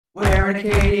where in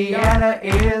Acadiana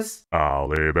is Al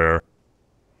Hebert.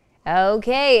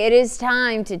 Okay, it is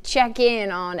time to check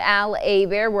in on Al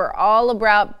Hebert. We're all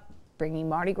about bringing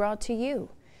Mardi Gras to you.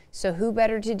 So who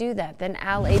better to do that than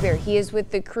Al Hebert? He is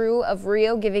with the Krewe of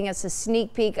Rio, giving us a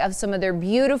sneak peek of some of their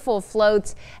beautiful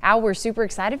floats. Al, we're super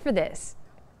excited for this.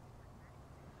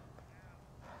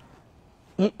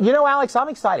 You know, Alex, I'm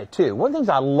excited too. One of the things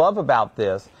I love about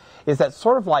this is that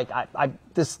sort of like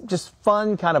this just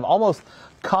fun kind of almost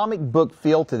comic book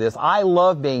feel to this. I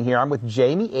love being here. I'm with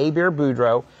Jamie Hebert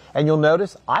Boudreau, and you'll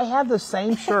notice I have the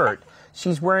same shirt.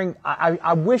 She's wearing.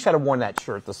 I wish I'd have worn that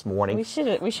shirt this morning. We should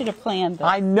have planned that.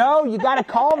 I know, you got to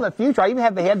call in the future. I even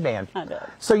have the headband. I know.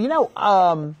 So you know,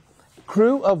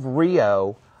 Krewe of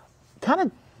Rio, kind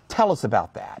of tell us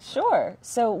about that. Sure.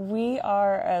 So we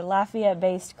are a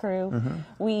Lafayette-based crew.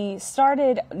 We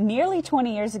started nearly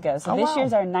 20 years ago. So this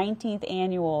year's our 19th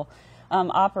annual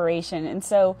operation. And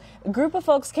so a group of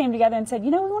folks came together and said,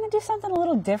 you know, we want to do something a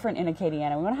little different in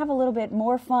Acadiana. We want to have a little bit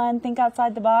more fun, think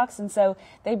outside the box. And so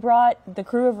they brought the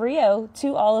Krewe of Rio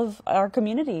to all of our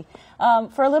community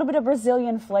for a little bit of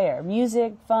Brazilian flair.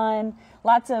 Music, fun,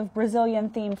 lots of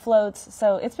Brazilian-themed floats.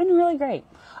 So it's been really great.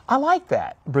 I like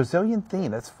that Brazilian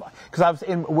theme. That's fun. Because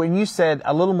when you said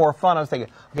a little more fun, I was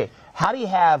thinking, okay, how do you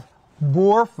have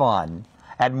more fun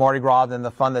at Mardi Gras than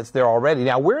the fun that's there already?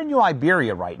 Now, we're in New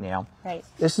Iberia right now. Right.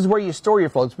 This is where you store your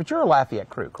floats, but you're a Lafayette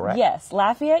crew, correct? Yes,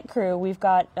 Lafayette crew. We've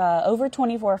got over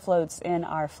 24 floats in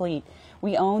our fleet.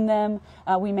 We own them.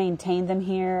 We maintain them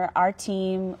here. Our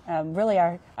team, really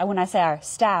when I say our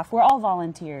staff, we're all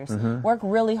volunteers. Work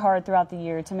really hard throughout the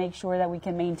year to make sure that we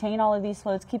can maintain all of these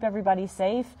floats, keep everybody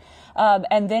safe,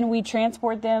 and then we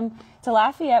transport them to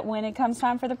Lafayette when it comes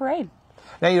time for the parade.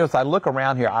 Now, you know, as I look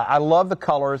around here, I love the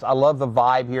colors. I love the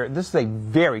vibe here. This is a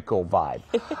very cool vibe.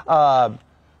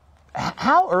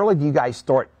 How early do you guys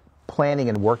start planning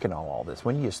and working on all this?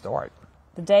 When do you start?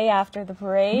 The day after the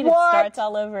parade, What? It starts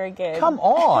all over again. Come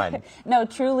on. No,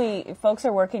 truly, folks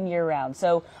are working year-round.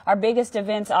 So our biggest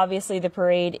events, obviously, the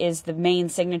parade is the main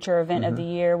signature event of the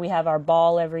year. We have our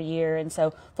ball every year, and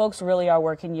so folks really are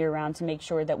working year-round to make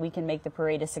sure that we can make the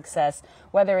parade a success.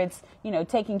 Whether it's, you know,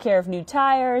 taking care of new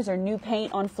tires or new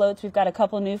paint on floats. We've got a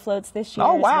couple new floats this year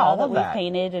as well that we've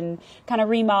painted and kind of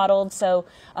remodeled. So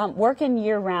working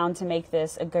year-round to make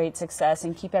this a great success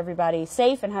and keep everybody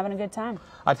safe and having a good time.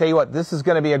 I tell you what, this is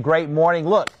going to be a great morning.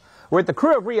 Look, we're at the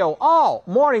Krewe of Rio all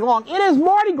morning long. It is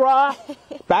Mardi Gras.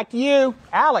 Back to you,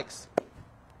 Alex.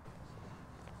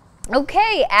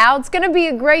 Okay, Al, it's going to be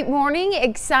a great morning.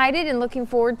 Excited and looking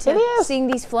forward to seeing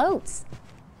these floats.